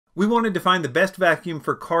We wanted to find the best vacuum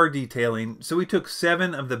for car detailing, so we took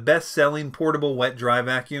 7 of the best-selling portable wet-dry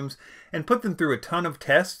vacuums and put them through a ton of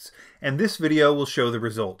tests, and this video will show the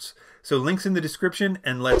results. So links in the description,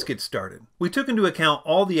 and let's get started. We took into account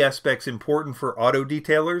all the aspects important for auto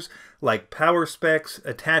detailers, like power specs,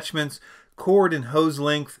 attachments, cord and hose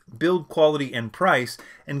length, build quality, and price,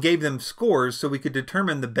 and gave them scores so we could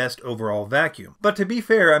determine the best overall vacuum. But to be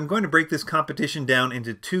fair, I'm going to break this competition down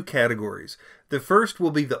into 2 categories. The first will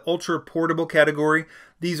be the ultra portable category.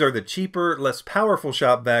 These are the cheaper, less powerful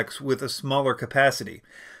Shop-Vacs with a smaller capacity.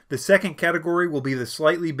 The second category will be the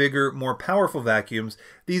slightly bigger, more powerful vacuums.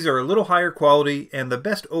 These are a little higher quality, and the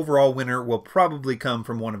best overall winner will probably come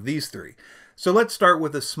from one of these 3. So let's start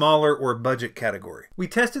with the smaller or budget category. We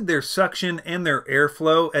tested their suction and their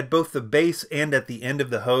airflow at both the base and at the end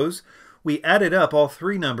of the hose. We added up all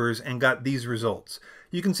 3 numbers and got these results.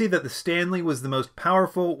 You can see that the Stanley was the most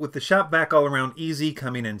powerful, with the Shop-Vac All-Around Easy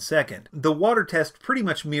coming in second. The water test pretty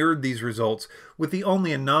much mirrored these results, with the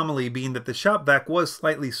only anomaly being that the Shop-Vac was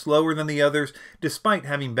slightly slower than the others, despite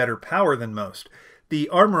having better power than most. The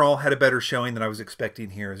Armor All had a better showing than I was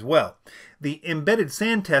expecting here as well. The embedded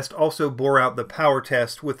sand test also bore out the power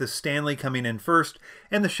test, with the Stanley coming in first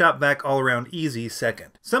and the Shop-Vac All-Around Easy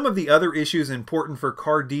second. Some of the other issues important for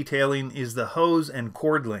car detailing is the hose and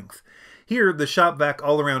cord length. Here, the Shop-Vac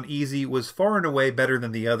All-Around Easy was far and away better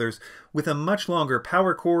than the others, with a much longer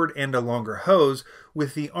power cord and a longer hose,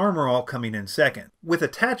 with the Armor All coming in second. With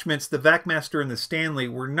attachments, the Vacmaster and the Stanley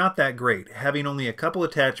were not that great, having only a couple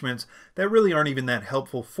attachments that really aren't even that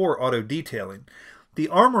helpful for auto detailing. The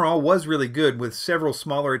Armor All was really good, with several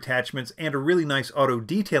smaller attachments and a really nice auto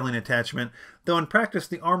detailing attachment, though in practice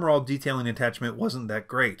the Armor All detailing attachment wasn't that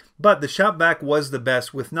great. But the Shop-Vac was the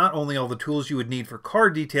best, with not only all the tools you would need for car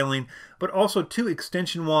detailing, but also 2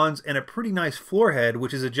 extension wands and a pretty nice floor head,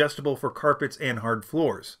 which is adjustable for carpets and hard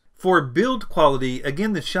floors. For build quality,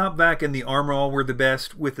 again the Shop-Vac and the Armor All were the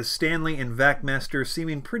best, with the Stanley and Vacmaster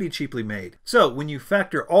seeming pretty cheaply made. So when you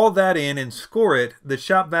factor all that in and score it, the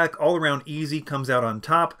Shop-Vac All-Around Easy comes out on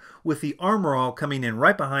top, with the Armor All coming in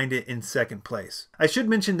right behind it in second place. I should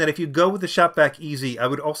mention that if you go with the Shop-Vac Easy, I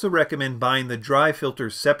would also recommend buying the dry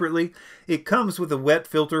filters separately. It comes with a wet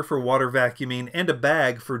filter for water vacuuming and a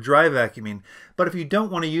bag for dry vacuuming, but if you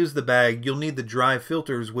don't want to use the bag, you'll need the dry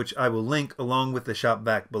filters, which I will link along with the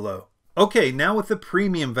Shop-Vac below. Okay, now with the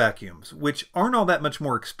premium vacuums, which aren't all that much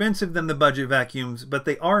more expensive than the budget vacuums, but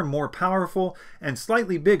they are more powerful and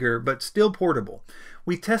slightly bigger, but still portable.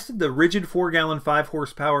 We tested the Ridgid 4-gallon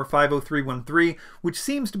 5-horsepower 50313, which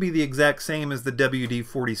seems to be the exact same as the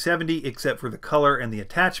WD-4070 except for the color and the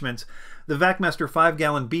attachments, the Vacmaster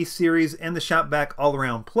 5-gallon Beast series, and the Shop-Vac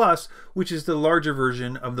All-Around Plus, which is the larger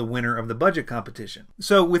version of the winner of the budget competition.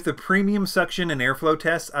 So with the premium suction and airflow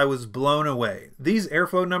tests, I was blown away. These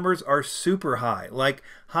airflow numbers are super high, like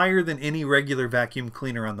higher than any regular vacuum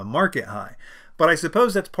cleaner on the market high. But I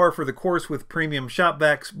suppose that's par for the course with premium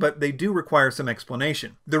Shop-Vacs, but they do require some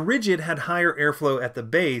explanation. The Ridgid had higher airflow at the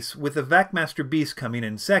base, with the Vacmaster Beast coming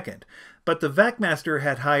in second. But the Vacmaster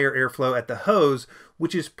had higher airflow at the hose,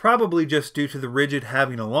 which is probably just due to the Ridgid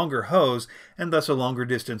having a longer hose, and thus a longer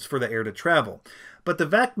distance for the air to travel. But the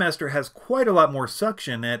Vacmaster has quite a lot more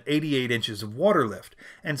suction at 88 inches of water lift,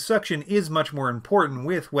 and suction is much more important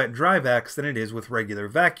with wet-dry vacs than it is with regular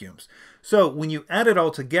vacuums. So when you add it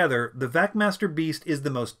all together, the Vacmaster Beast is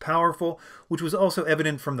the most powerful, which was also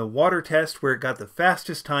evident from the water test where it got the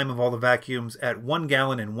fastest time of all the vacuums at 1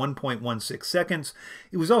 gallon in 1.16 seconds.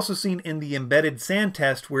 It was also seen in the embedded sand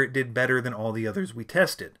test where it did better than all the others we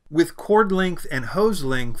tested. With cord length and hose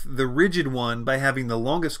length, the Ridgid won by having the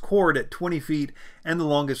longest cord at 20 feet and the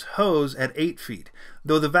longest hose at 8 feet,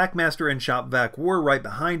 though the Vacmaster and Shop-Vac were right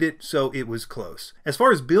behind it, so it was close. As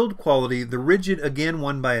far as build quality, the Ridgid again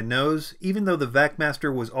won by a nose. Even though the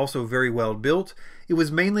Vacmaster was also very well built, it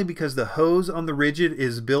was mainly because the hose on the Ridgid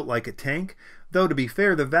is built like a tank, though to be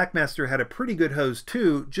fair, the Vacmaster had a pretty good hose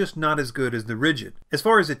too, just not as good as the Ridgid. As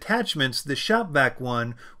far as attachments, the Shop-Vac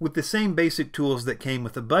won with the same basic tools that came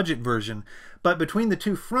with the budget version, but between the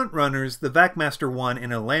 2 front runners, the Vacmaster won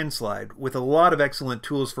in a landslide, with a lot of excellent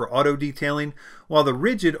tools for auto detailing, while the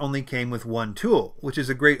Ridgid only came with 1 tool, which is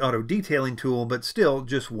a great auto detailing tool, but still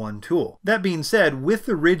just 1 tool. That being said, with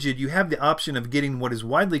the Ridgid, you have the option of getting what is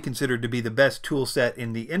widely considered to be the best tool set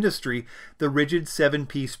in the industry, the Ridgid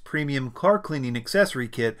 7-piece premium car cleaning accessory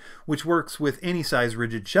kit, which works with any size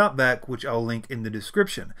Ridgid Shop-Vac, which I'll link in the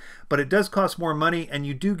description. But it does cost more money, and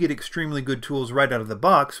you do get extremely good tools right out of the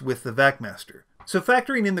box with the Vacmaster. So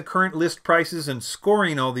factoring in the current list prices and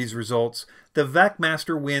scoring all these results, the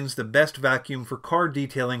Vacmaster wins the best vacuum for car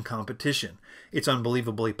detailing competition. It's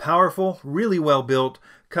unbelievably powerful, really well built,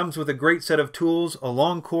 comes with a great set of tools, a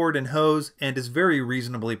long cord and hose, and is very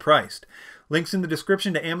reasonably priced. Links in the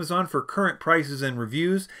description to Amazon for current prices and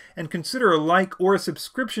reviews, and consider a like or a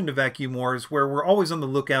subscription to Vacuum Wars, where we're always on the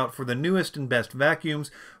lookout for the newest and best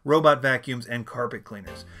vacuums, robot vacuums, and carpet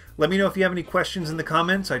cleaners. Let me know if you have any questions in the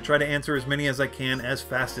comments. I try to answer as many as I can as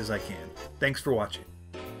fast as I can. Thanks for watching.